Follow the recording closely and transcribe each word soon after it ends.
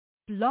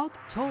Blog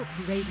Talk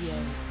Radio.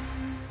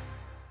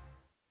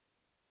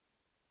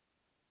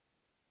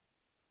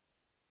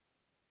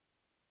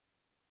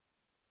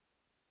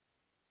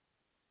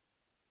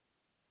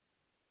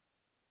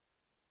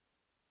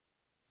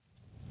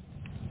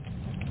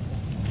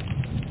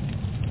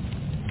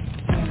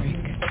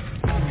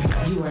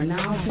 You are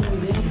now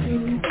tuned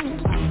into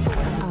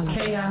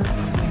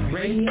Chaos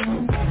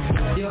Radio.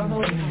 Your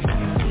host,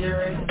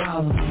 Derrick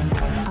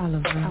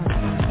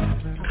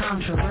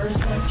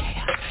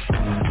Controversial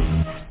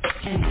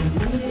and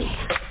community,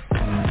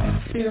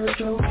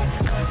 spiritual,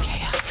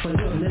 for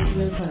your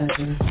listening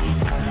pleasure.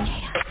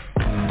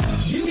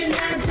 You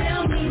cannot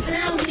tell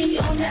me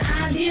on your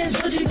ideas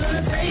what you're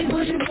gonna say,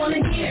 what you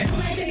wanna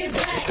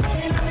hear.